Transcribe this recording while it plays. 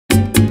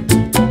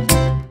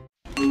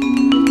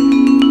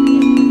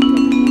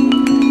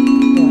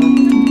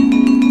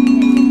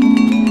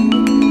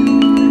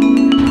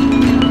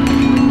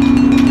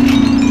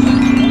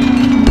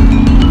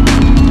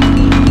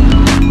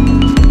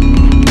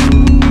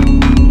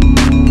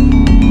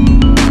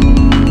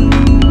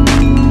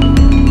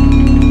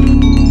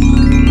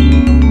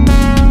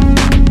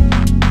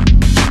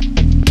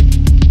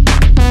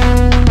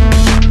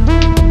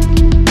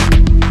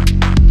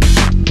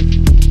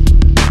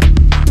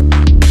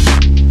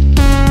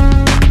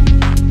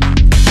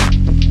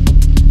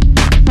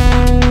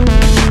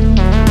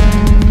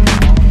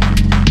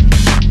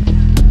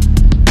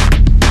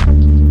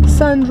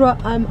Sandra,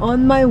 I'm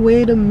on my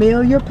way to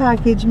mail your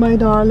package, my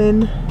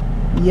darling.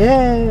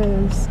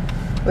 Yes.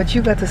 What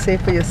you got to say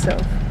for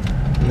yourself?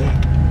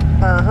 Yeah.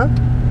 Uh-huh.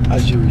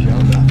 As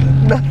usual,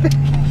 nothing. Nothing.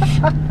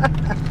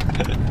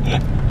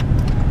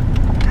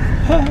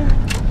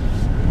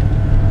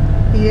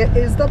 Here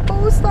is the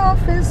post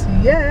office.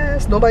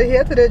 Yes. Nobody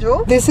here today,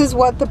 Joe? This is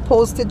what the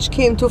postage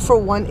came to for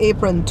one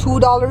apron.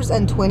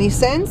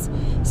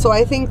 $2.20. So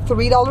I think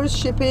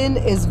 $3 shipping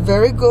is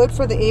very good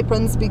for the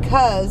aprons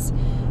because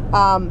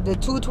the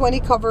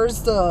 $2.20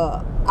 covers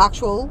the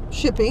actual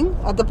shipping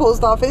at the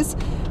post office,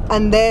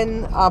 and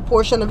then a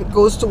portion of it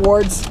goes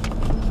towards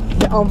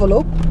the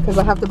envelope because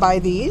I have to buy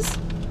these,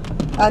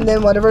 and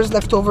then whatever's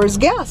left over is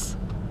gas.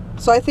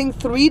 So I think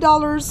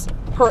 $3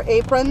 per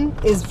apron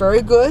is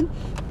very good.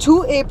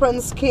 2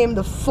 aprons came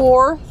to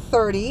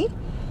 $4.30,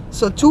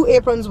 so 2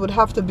 aprons would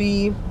have to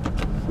be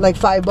like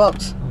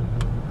 $5.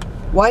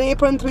 1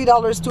 apron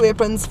 $3, 2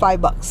 aprons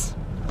 $5.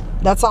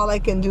 That's all I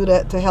can do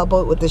to help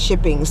out with the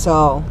shipping.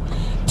 So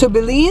to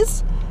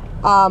Belize,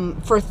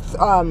 for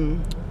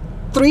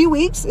 3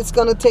 weeks it's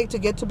gonna take to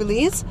get to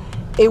Belize.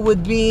 It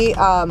would be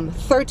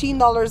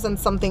 $13 and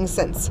something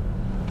cents.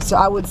 So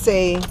I would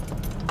say,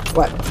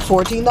 what,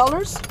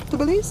 $14 to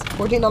Belize?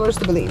 $14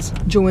 to Belize.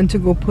 Joe went to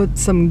go put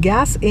some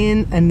gas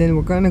in, and then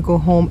we're gonna go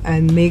home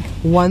and make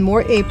one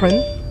more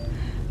apron,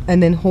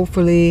 and then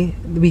hopefully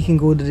we can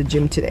go to the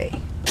gym today.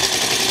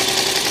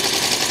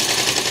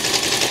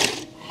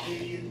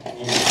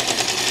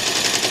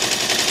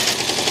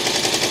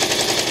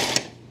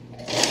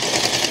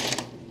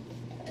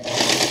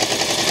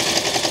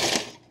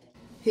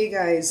 Hey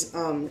guys,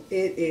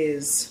 it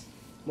is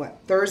what,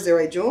 Thursday,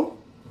 right, Joe?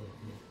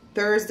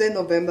 Thursday,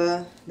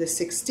 November the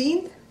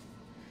 16th,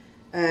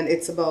 and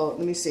it's about,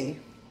 let me see,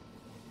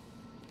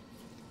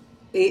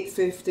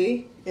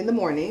 8:50 in the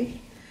morning.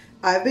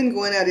 I've been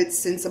going at it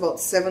since about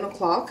 7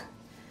 o'clock.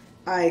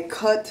 I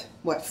cut,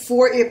 what,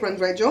 4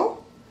 aprons, right,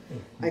 Joe?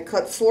 I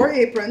cut 4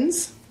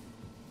 aprons,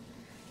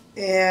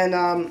 and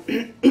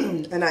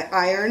and I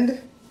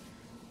ironed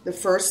the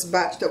first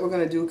batch that we're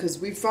going to do, because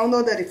we found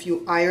out that if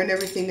you iron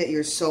everything that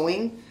you're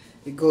sewing,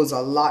 it goes a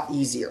lot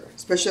easier,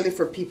 especially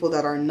for people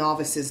that are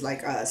novices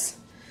like us.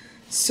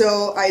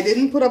 So I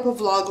didn't put up a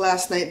vlog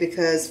last night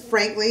because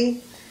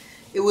frankly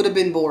it would have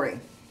been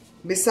boring.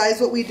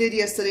 Besides what we did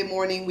yesterday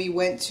morning, we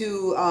went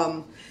to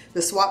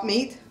the swap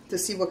meet to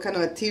see what kind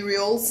of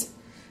materials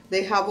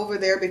they have over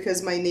there,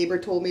 because my neighbor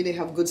told me they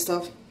have good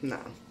stuff.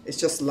 Nah, it's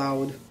just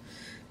loud.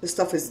 The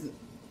stuff is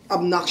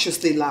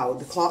obnoxiously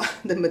loud,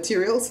 the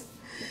materials.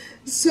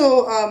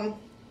 So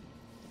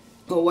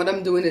well, what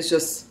I'm doing is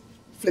just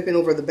flipping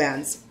over the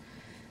bands.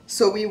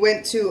 So we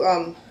went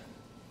to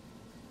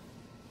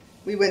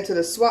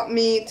the swap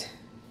meet.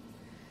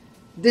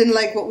 Didn't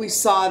like what we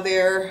saw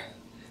there.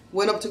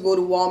 Went up to go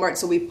to Walmart,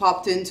 so we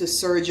popped into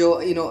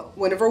Sergio. You know,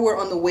 whenever we're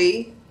on the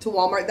way to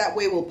Walmart that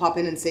way, we'll pop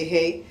in and say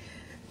hey.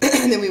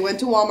 And then we went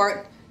to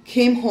Walmart,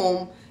 came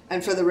home,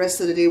 and for the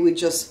rest of the day we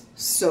just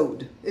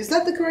sewed. Is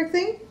that the correct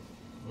thing?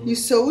 You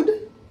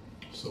sewed?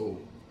 So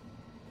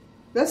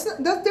That's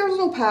not, there's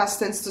no past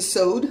tense to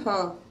sewed,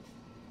 huh?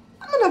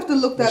 I'm gonna have to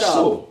look that up.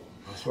 sow.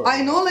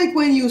 I know, like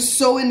when you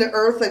sow in the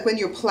earth, like when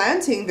you're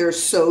planting, they're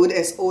sowed,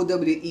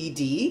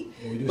 S-O-W-E-D.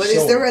 But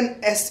is there an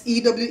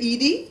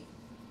S-E-W-E-D?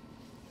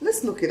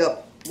 Let's look it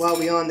up while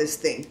we're on this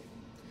thing.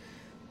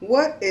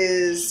 What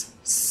is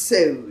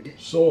sowed?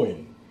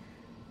 Sowing.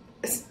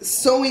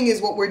 Sowing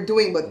is what we're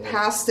doing, but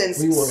past tense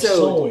We were sowed.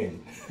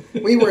 sowing.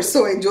 We were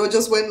sowing. Joe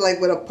just went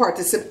like with a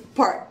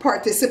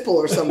participle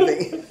or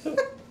something.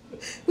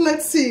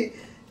 Let's see.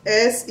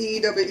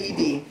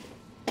 S-E-W-E-D.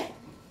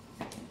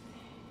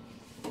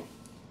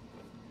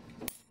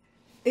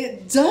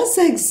 It does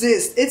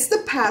exist. It's the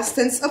past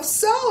tense of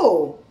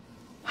sow.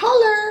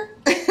 Holler.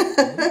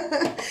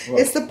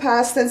 It's the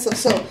past tense of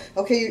sow.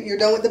 Okay, you're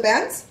done with the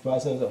bands?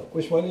 Past tense of,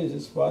 which one is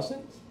this past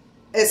tense?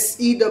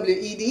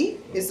 S-E-W-E-D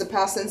is the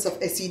past tense of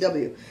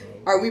S-E-W.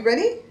 Are we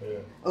ready?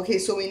 Yeah. Okay,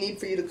 so we need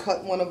for you to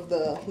cut one of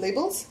the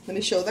labels. Let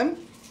me show them.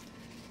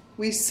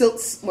 We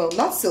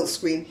not silk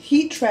screen,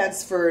 heat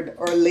transferred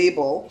our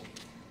label.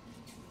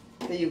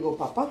 There you go,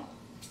 Papa.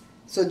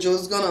 So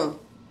Joe's gonna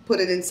put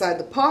it inside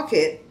the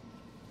pocket.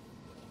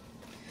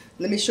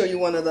 Let me show you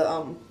one of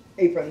the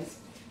aprons.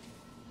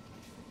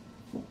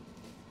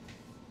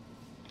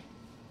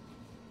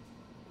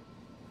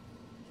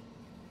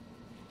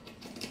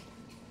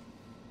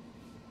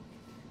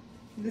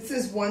 This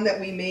is one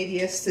that we made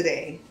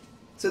yesterday.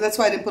 So that's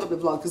why I didn't put up the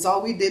vlog, because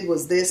all we did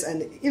was this,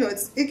 and you know,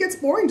 it gets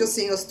boring just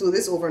seeing us do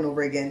this over and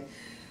over again.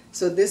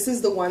 So this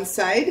is the one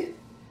side.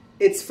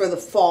 It's for the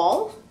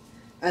fall,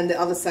 and the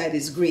other side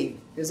is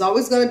green. There's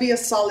always going to be a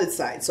solid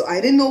side. So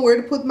I didn't know where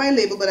to put my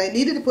label, but I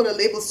needed to put a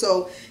label,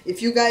 so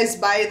if you guys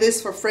buy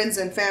this for friends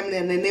and family,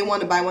 and then they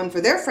want to buy one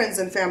for their friends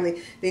and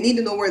family, they need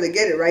to know where to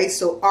get it, right?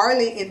 So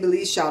Arlie in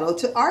Belize, shout out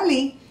to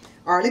Arlie.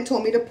 Arlie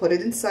told me to put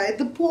it inside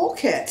the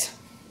pocket.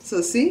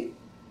 So see?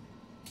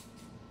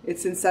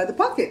 It's inside the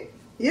pocket.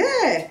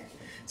 Yeah.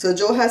 So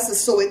Joe has to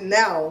sew it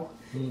now,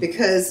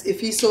 because if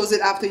he sews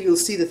it after, you'll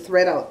see the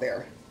thread out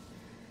there.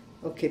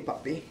 Okay,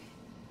 puppy.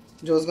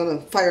 Joe's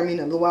gonna fire me in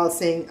a little while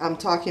saying I'm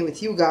talking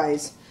with you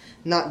guys,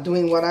 not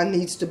doing what I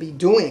needs to be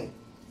doing.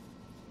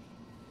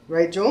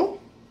 Right, Joe?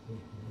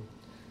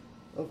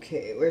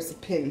 Okay, where's the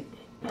pin?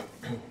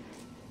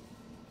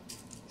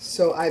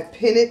 So I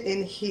pin it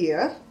in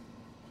here.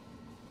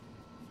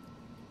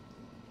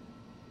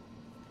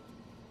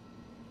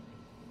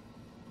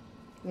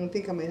 I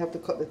think I might have to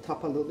cut the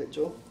top a little bit,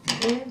 Joe.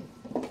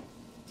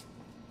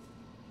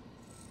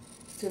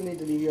 Still need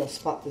to leave you a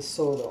spot to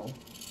sew though.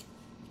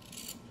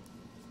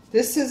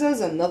 This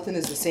scissors and nothing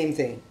is the same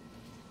thing.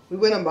 We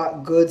went and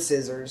bought good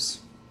scissors.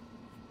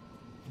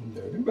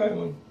 Dirty bad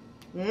one.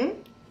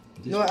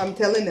 No, I'm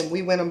telling them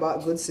we went and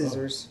bought good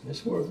scissors. Oh,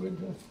 this work good,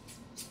 Joe.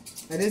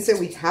 I didn't say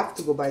we have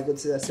to go buy good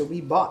scissors. I said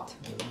we bought.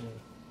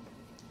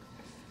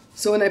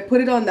 So when I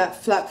put it on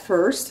that flap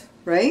first,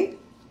 right?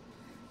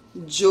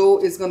 Joe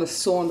is going to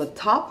sew on the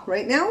top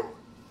right now.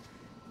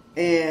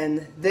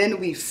 And then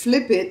we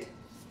flip it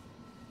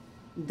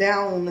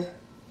down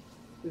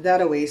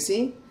that way,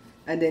 see?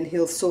 And then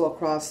he'll sew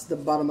across the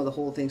bottom of the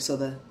whole thing so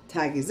the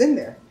tag is in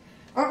there.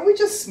 Aren't we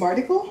just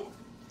smarticle?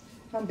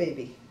 I'm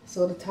baby.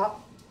 Sew the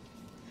top.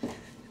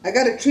 I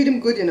got to treat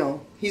him good, you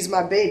know. He's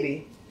my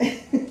baby.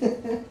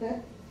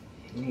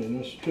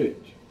 No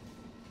straight.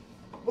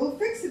 We'll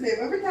fix it, babe.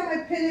 Every time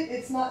I pin it,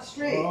 it's not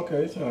straight. Oh,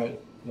 okay, it's alright.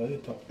 Let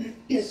it top.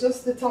 It's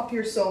just the top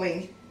you're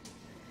sewing.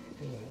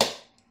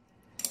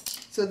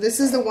 So this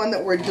is the one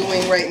that we're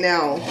doing right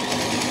now.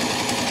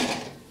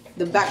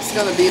 The back's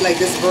gonna be like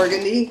this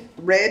burgundy,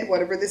 red,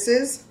 whatever this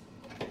is.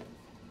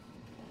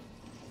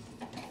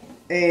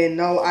 And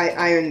now I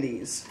iron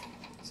these.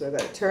 So I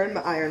gotta turn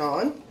my iron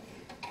on.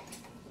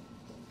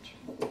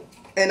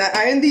 And I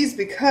iron these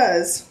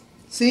because,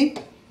 see,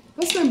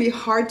 that's gonna be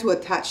hard to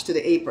attach to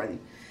the apron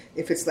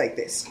if it's like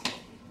this.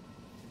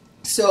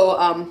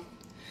 So,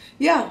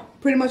 yeah,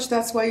 pretty much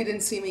that's why you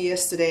didn't see me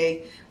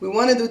yesterday. We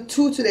want to do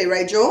 2 today,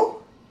 right,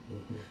 Joe?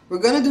 We're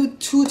going to do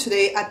 2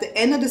 today. At the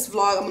end of this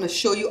vlog, I'm going to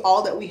show you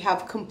all that we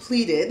have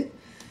completed.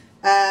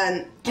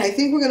 And I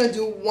think we're going to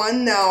do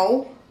 1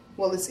 now.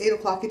 Well, it's 8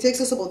 o'clock. It takes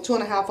us about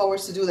 2.5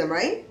 hours to do them,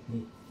 right?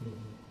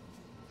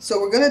 So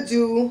we're going to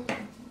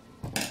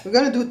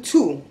do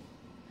 2.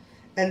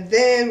 And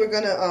then we're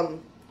going to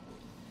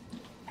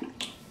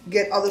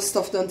get other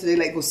stuff done today,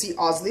 like go see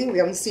Osley. We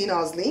haven't seen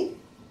Osley.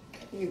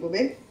 Here you go,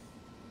 babe.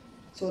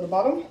 So the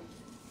bottom.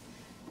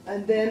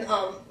 And then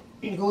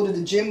go to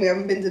the gym. We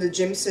haven't been to the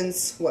gym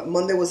since, what,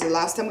 Monday was the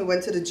last time we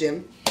went to the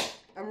gym.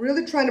 I'm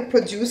really trying to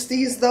produce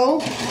these though.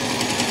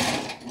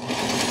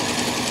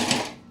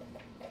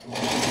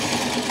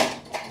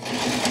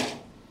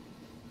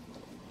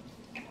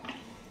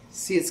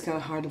 See, it's kind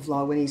of hard to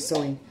vlog when he's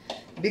sewing.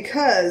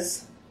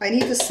 Because I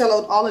need to sell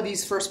out all of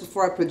these first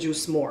before I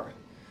produce more.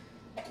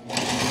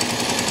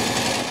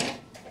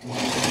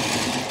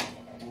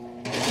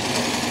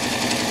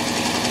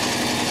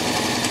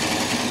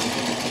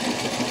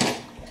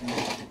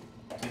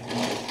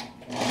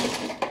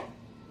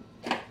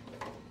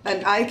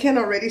 And I can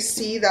already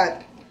see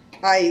that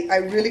I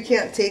really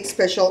can't take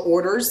special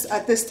orders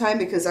at this time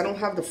because I don't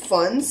have the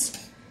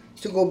funds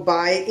to go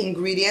buy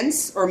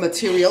ingredients or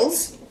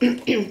materials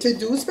to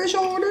do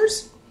special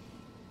orders.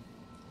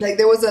 Like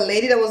there was a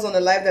lady that was on the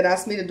live that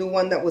asked me to do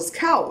one that was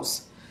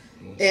cows.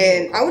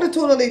 And I would have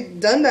totally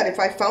done that if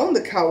I found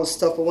the cow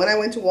stuff. But when I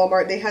went to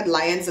Walmart, they had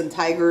lions and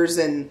tigers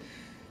and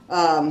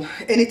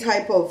any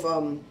type of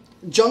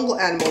jungle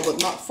animal,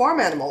 but not farm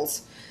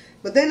animals.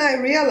 But then I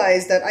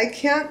realized that I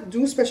can't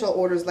do special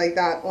orders like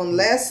that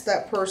unless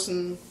that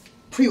person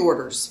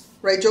pre-orders.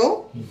 Right,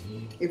 Joe?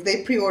 If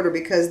they pre-order,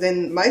 because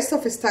then my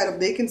stuff is tied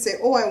up. They can say,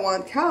 oh, I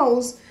want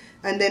cows,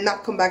 and then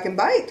not come back and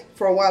buy it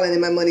for a while, and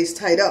then my money's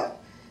tied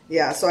up.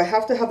 Yeah, so I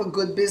have to have a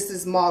good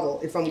business model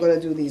if I'm going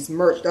to do these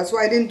merch. That's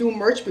why I didn't do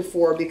merch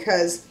before,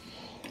 because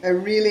I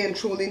really and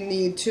truly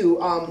need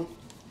to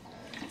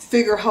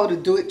figure how to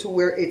do it to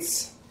where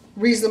it's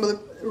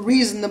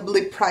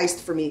reasonably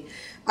priced for me.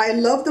 I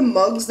love the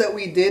mugs that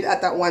we did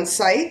at that one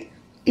site.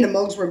 The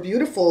mugs were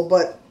beautiful,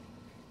 but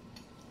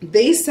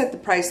they set the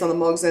price on the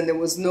mugs and there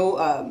was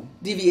no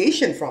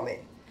deviation from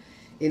it.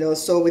 You know,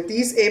 so with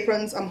these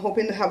aprons, I'm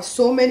hoping to have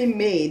so many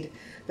made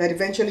that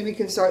eventually we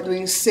can start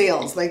doing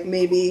sales. Like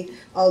maybe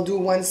I'll do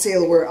one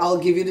sale where I'll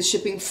give you the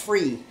shipping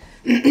free.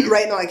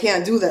 Right now I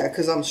can't do that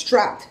because I'm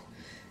strapped.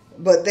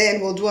 But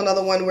then we'll do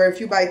another one where if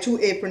you buy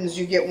 2 aprons,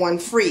 you get 1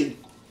 free.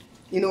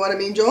 You know what I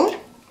mean, Joe?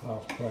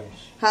 Half price.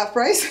 Half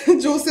price?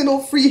 Joe said no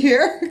free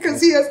here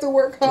because he has to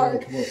work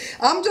hard.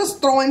 I'm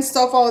just throwing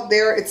stuff out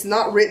there. It's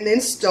not written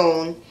in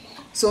stone.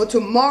 So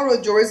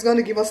tomorrow, Joe is going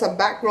to give us a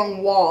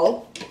background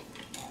wall.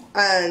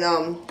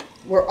 And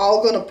we're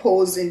all going to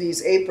pose in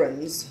these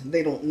aprons.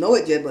 They don't know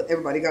it yet, but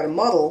everybody got a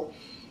model.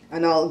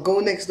 And I'll go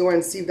next door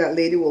and see if that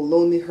lady will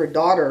loan me her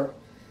daughter.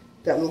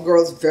 That little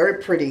girl is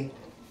very pretty.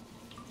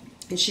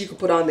 And she could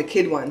put on the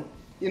kid one.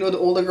 You know the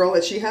older girl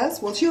that she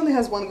has? Well, she only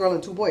has 1 girl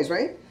and 2 boys,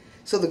 right?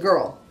 So the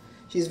girl.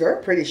 She's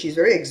very pretty. She's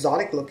very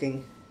exotic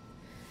looking.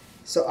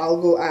 So I'll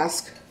go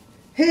ask,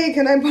 hey,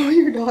 can I borrow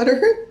your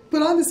daughter?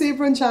 Put on this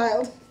apron,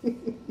 child.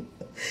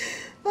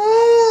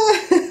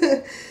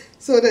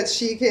 So that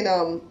she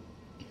can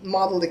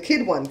model the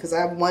kid one, because I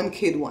have one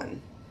kid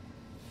one.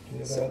 You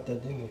never had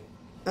that dingy.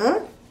 Huh?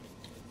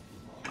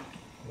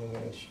 You never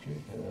had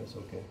straight, and that's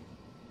okay.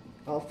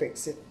 I'll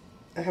fix it.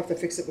 I have to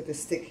fix it with the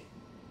stick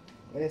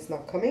when it's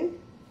not coming.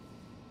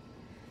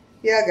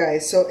 Yeah,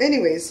 guys. So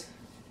anyways,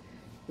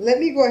 let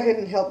me go ahead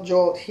and help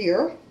Joe out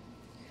here,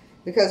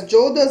 because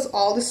Joe does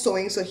all the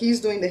sewing, so he's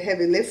doing the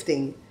heavy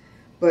lifting,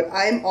 but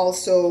I'm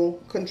also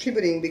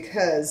contributing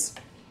because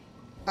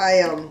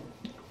I'm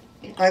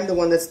the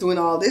one that's doing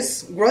all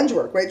this grunge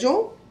work, right,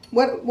 Joe?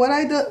 What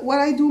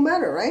I do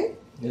matter, right?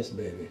 Yes,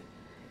 baby.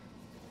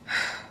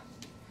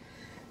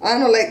 I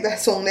don't like that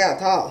song there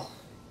at all.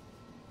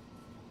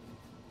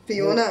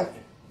 Fiona,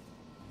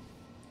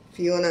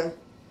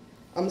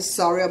 I'm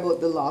sorry about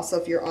the loss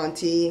of your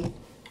auntie.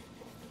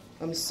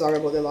 I'm sorry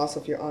about the loss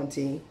of your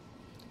auntie.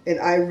 And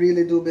I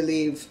really do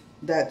believe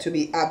that to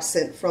be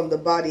absent from the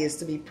body is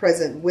to be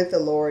present with the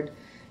Lord,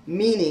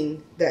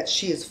 meaning that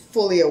she is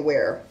fully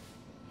aware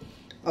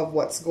of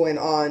what's going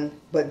on,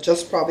 but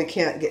just probably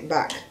can't get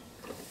back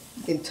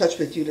in touch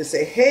with you to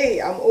say,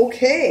 hey, I'm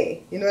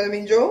okay. You know what I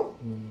mean, Joe?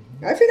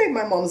 Mm-hmm. I feel like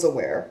my mom's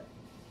aware.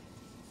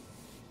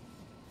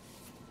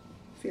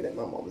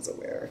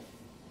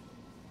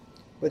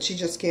 But she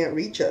just can't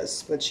reach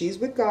us. But she's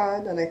with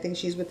God, and I think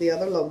she's with the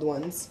other loved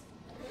ones.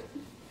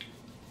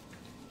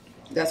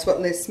 That's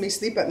what lets me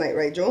sleep at night,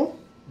 right, Joe?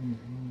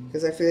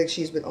 Because I feel like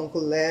she's with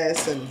Uncle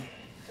Les and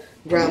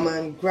Grandma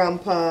and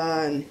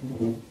Grandpa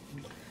and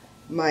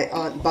my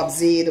Aunt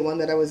Babsy, the one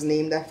that I was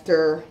named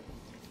after.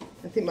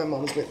 I think my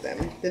mom's with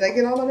them. Did I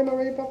get all of them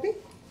already, puppy?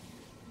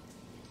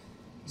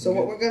 So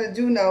what we're going to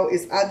do now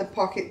is add the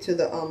pocket to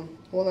the,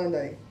 hold on,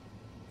 Daddy.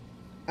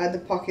 Add the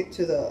pocket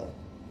to the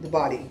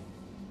body.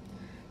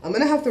 I'm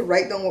going to have to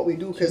write down what we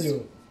do because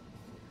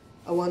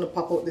I want to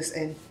pop out this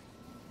end.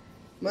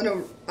 I'm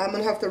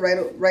gonna have to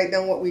write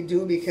down what we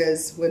do,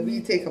 because when we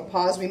take a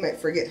pause, we might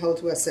forget how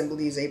to assemble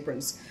these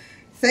aprons.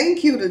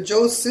 Thank you to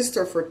Joe's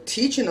sister for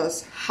teaching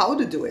us how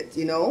to do it,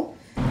 you know.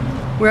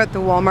 We're at the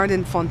Walmart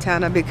in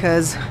Fontana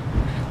because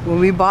when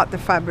we bought the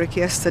fabric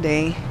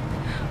yesterday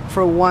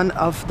for one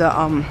of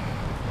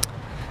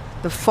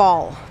the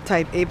fall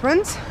type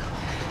aprons,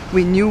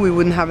 we knew we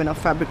wouldn't have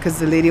enough fabric because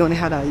the lady only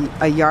had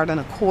a yard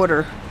and a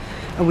quarter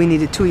and we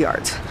needed 2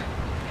 yards.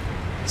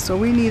 So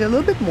we need a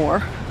little bit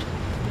more.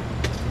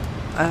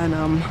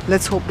 And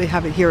let's hope they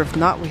have it here. If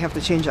not, we have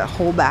to change that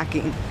whole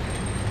backing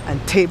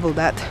and table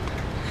that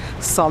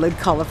solid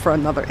color for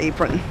another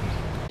apron.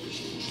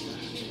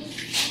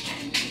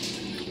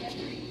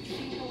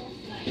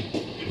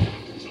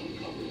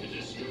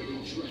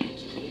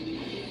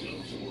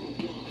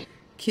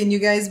 Can you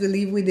guys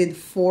believe we did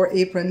 4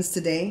 aprons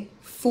today?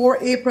 4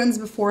 aprons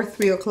before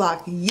 3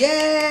 o'clock.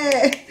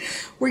 Yay!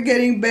 We're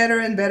getting better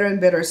and better and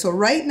better. So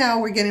right now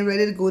we're getting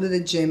ready to go to the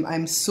gym.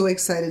 I'm so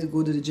excited to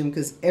go to the gym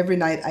because every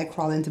night I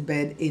crawl into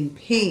bed in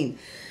pain.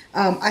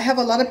 I have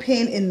a lot of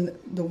pain in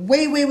the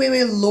way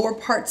lower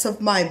parts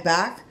of my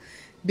back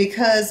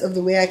because of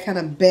the way I kind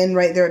of bend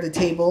right there at the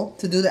table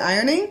to do the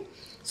ironing.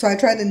 So I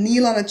try to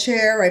kneel on a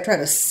chair. I try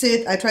to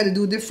sit. I try to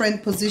do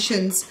different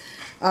positions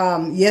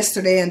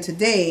yesterday and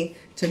today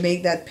to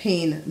make that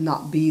pain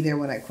not be there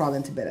when I crawl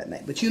into bed at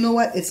night. But you know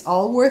what? It's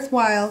all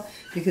worthwhile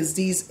because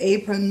these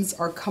aprons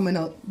are coming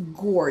out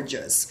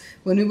gorgeous.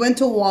 When we went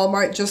to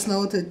Walmart just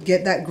now to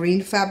get that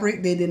green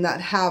fabric, they did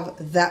not have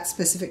that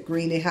specific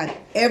green. They had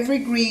every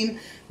green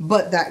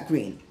but that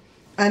green.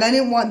 And I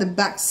didn't want the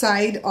back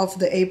side of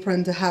the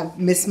apron to have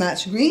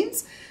mismatched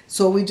greens.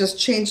 So we just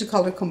changed the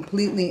color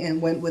completely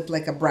and went with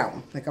like a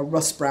brown, like a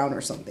rust brown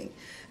or something.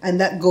 And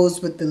that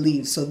goes with the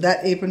leaves. So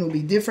that apron will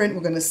be different.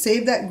 We're going to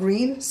save that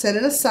green, set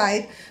it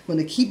aside. I'm going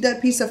to keep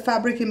that piece of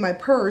fabric in my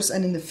purse.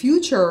 And in the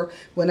future,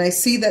 when I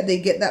see that they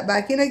get that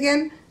back in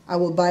again, I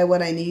will buy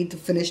what I need to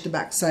finish the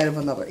back side of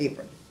another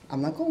apron.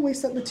 I'm not going to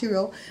waste that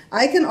material.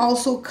 I can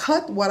also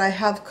cut what I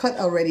have cut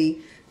already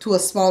to a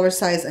smaller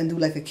size and do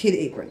like a kid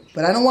apron.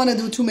 But I don't want to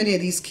do too many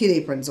of these kid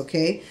aprons,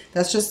 okay?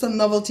 That's just a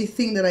novelty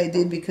thing that I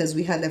did because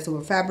we had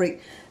leftover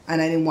fabric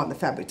and I didn't want the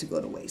fabric to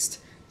go to waste.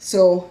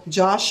 So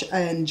Josh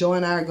and Joe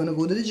and I are going to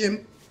go to the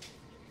gym.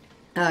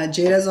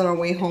 Jada's on her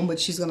way home, but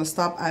she's going to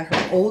stop at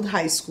her old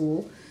high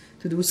school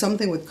to do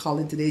something with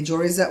Colin today.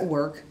 Jory's at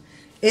work.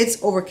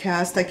 It's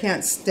overcast. I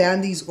can't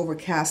stand these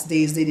overcast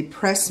days. They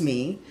depress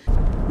me.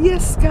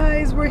 Yes,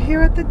 guys, we're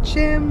here at the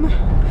gym.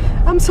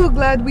 I'm so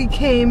glad we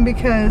came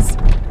because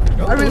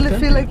I really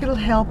feel like it'll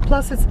help.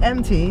 Plus, it's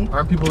empty.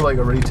 Aren't people like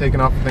already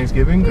taking off for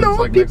Thanksgiving? No, it's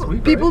like people, next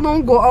week, people right?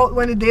 don't go out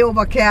when the day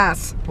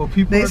overcast. Well,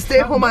 people they stay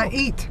home and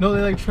eat. No,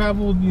 they like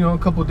traveled, you know, a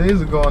couple of days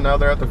ago, and now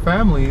they're at their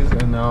families,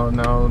 and now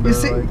they're you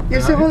see, like,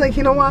 you see how like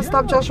you don't want to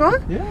stop,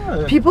 Joshua?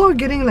 Yeah. People are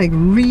getting like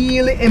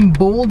really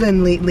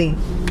emboldened lately.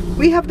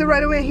 We have the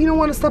right of way. He don't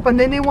want to stop, and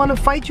then they want to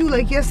fight you.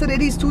 Like yesterday,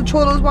 these 2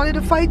 cholos wanted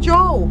to fight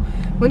Joe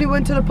when he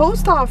went to the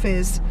post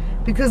office.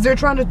 Because they're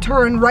trying to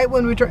turn right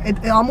when we turn.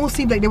 It almost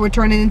seemed like they were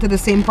turning into the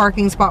same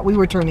parking spot we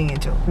were turning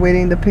into.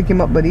 Waiting to pick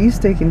him up, but he's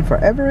taking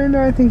forever in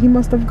there. I think he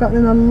must have gotten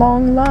in a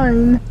long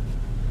line.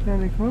 There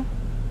they come.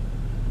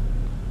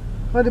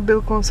 Why the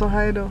bill come so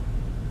high though?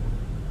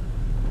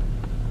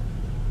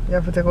 You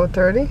have to take out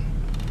 30?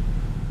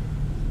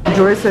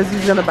 Joy says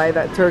he's gonna buy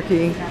that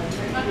turkey.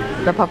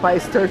 The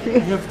Popeye's turkey. You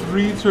have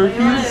 3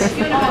 turkeys?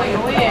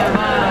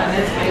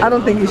 I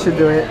don't think you should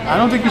do it. I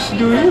don't think you should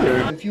do it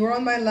either. If you were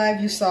on my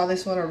live, you saw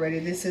this one already.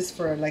 This is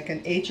for like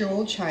an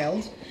 8-year-old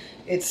child.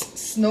 It's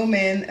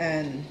snowman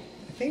and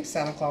I think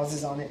Santa Claus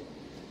is on it.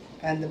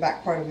 And the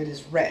back part of it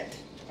is red.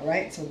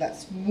 Alright, so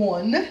that's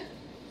one.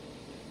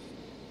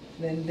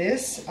 Then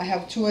this, I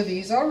have 2 of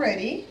these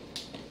already.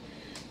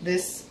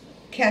 This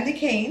candy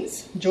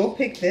canes. Joe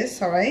picked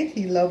this, alright?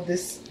 He loved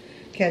this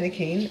candy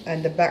cane.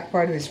 And the back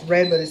part is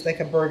red, but it's like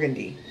a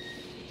burgundy.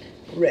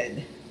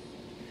 Red.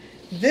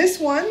 This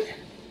one,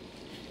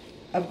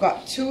 I've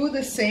got 2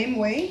 the same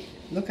way.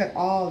 Look at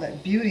all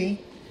that beauty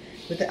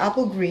with the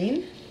apple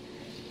green.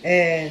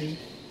 And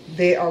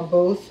they are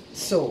both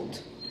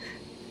sold.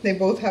 They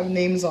both have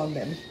names on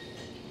them.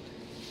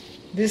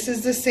 This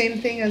is the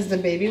same thing as the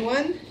baby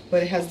one,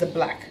 but it has the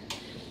black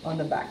on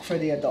the back for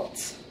the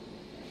adults.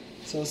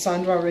 So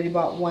Sandra already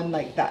bought one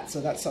like that,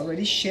 so that's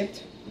already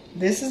shipped.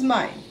 This is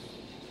mine.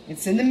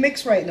 It's in the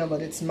mix right now,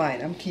 but it's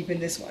mine. I'm keeping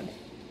this one.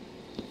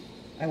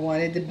 I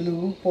wanted the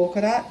blue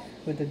polka dot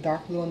with the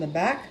dark blue on the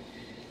back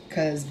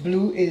because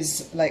blue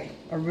is like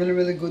a really,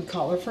 really good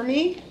color for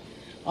me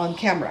on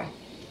camera.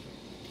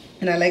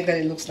 And I like that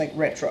it looks like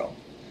retro.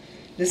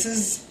 This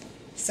is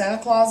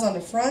Santa Claus on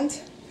the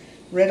front,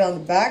 red on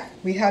the back.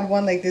 We had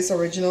one like this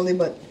originally,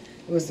 but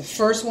it was the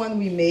first one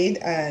we made,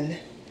 and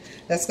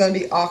that's going to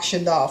be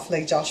auctioned off,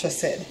 like Joshua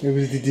said. It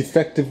was the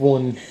defective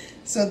one.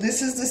 So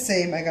this is the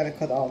same. I got to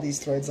cut all these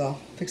threads off.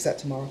 Fix that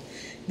tomorrow.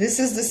 This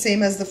is the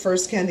same as the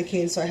first candy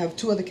cane, so I have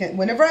 2 other candy.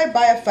 Whenever I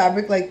buy a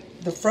fabric like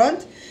the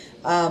front,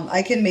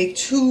 I can make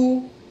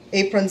 2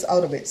 aprons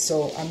out of it.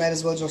 So I might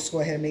as well just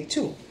go ahead and make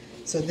 2.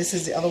 So this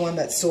is the other one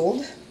that's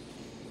sold.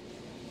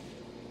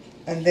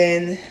 And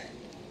then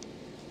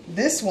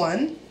this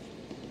one,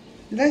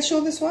 did I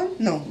show this one?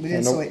 No, we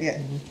didn't show it yet.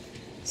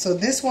 So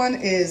this one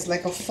is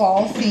like a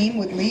fall theme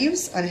with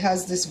leaves, and it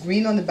has this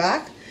green on the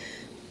back.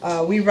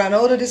 We ran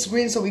out of this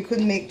green, so we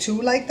couldn't make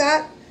 2 like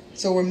that.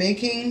 So we're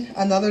making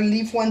another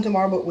leaf one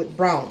tomorrow, but with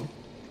brown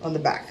on the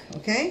back,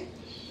 okay?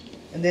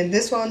 And then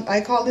this one,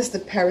 I call this the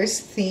Paris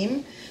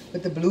theme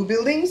with the blue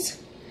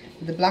buildings,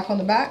 with the black on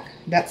the back.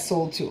 That's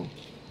sold too.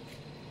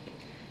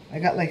 I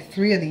got like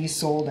 3 of these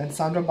sold, and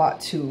Sandra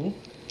bought 2.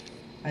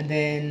 And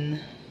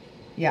then,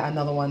 yeah,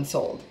 another one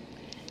sold.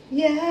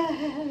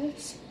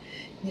 Yes.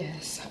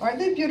 Yes. Aren't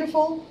they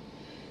beautiful?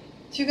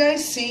 Do you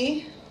guys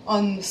see?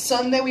 On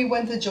Sunday, we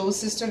went to Joe's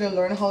sister to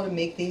learn how to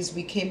make these.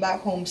 We came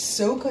back home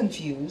so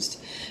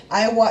confused.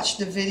 I watched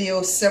the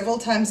video several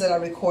times that I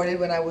recorded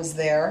when I was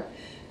there.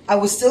 I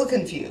was still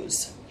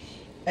confused.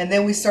 And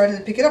then we started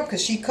to pick it up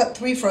because she cut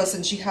 3 for us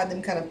and she had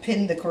them kind of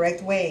pinned the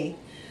correct way.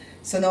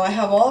 So now I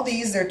have all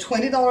these. They're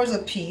 $20 a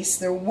piece.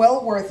 They're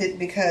well worth it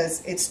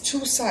because it's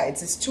 2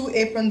 sides. It's 2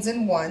 aprons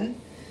in one.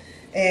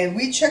 And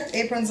we checked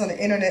aprons on the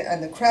internet,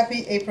 and the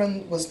crappy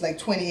apron was like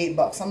 28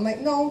 bucks. I'm like,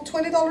 no,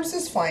 $20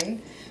 is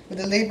fine. With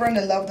the labor and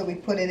the love that we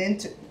put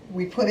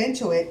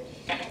into it,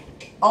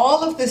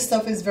 all of this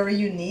stuff is very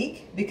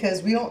unique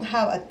because we don't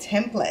have a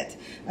template.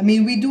 I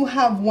mean, we do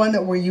have one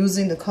that we're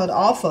using to cut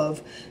off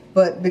of,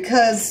 but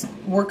because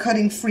we're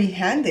cutting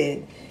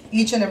free-handed,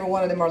 each and every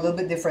one of them are a little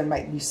bit different.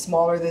 Might be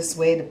smaller this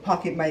way. The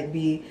pocket might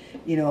be,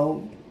 you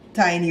know,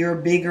 tinier,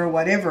 bigger,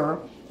 whatever.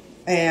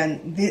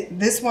 And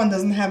this one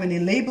doesn't have any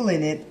label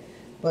in it,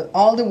 but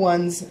all the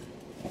ones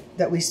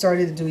that we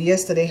started to do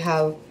yesterday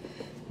have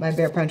my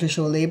Bear Pantry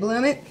Show label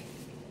on it.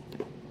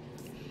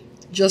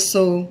 Just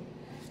so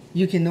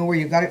you can know where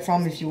you got it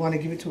from. If you want to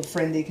give it to a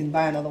friend, they can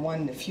buy another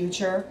one in the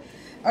future.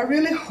 I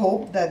really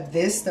hope that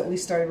this that we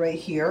started right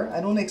here,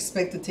 I don't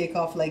expect to take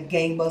off like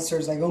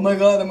gangbusters, like, oh my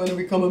God, I'm going to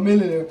become a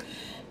millionaire.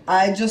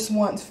 I just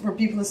want for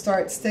people to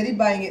start steady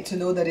buying it, to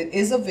know that it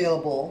is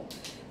available.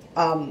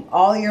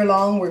 All year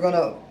long. We're going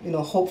to, you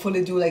know,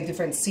 hopefully do like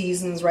different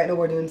seasons. Right now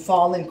we're doing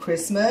fall and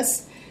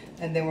Christmas.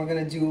 And then we're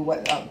going to do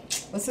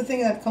what's the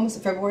thing that comes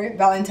in February?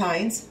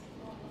 Valentine's.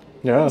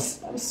 Yeah.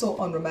 I'm so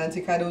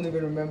unromantic. I don't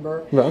even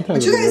remember. Valentine's,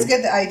 but you guys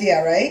get the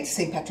idea, right?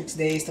 St. Patrick's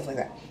Day, stuff like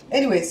that.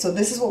 Anyway, so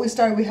this is what we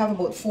started. We have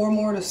about 4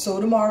 more to sew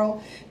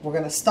tomorrow. We're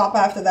going to stop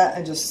after that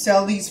and just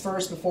sell these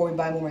first before we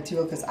buy more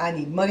material, because I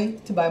need money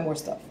to buy more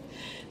stuff.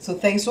 So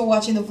thanks for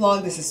watching the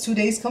vlog. This is 2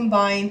 days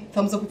combined.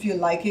 Thumbs up if you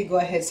like it. Go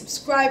ahead,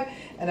 subscribe,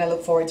 and I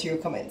look forward to your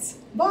comments.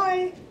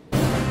 Bye.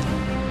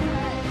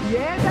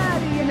 Yeah,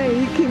 Daddy, in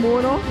a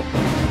kimono.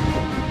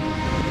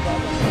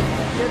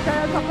 You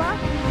tired, Papa?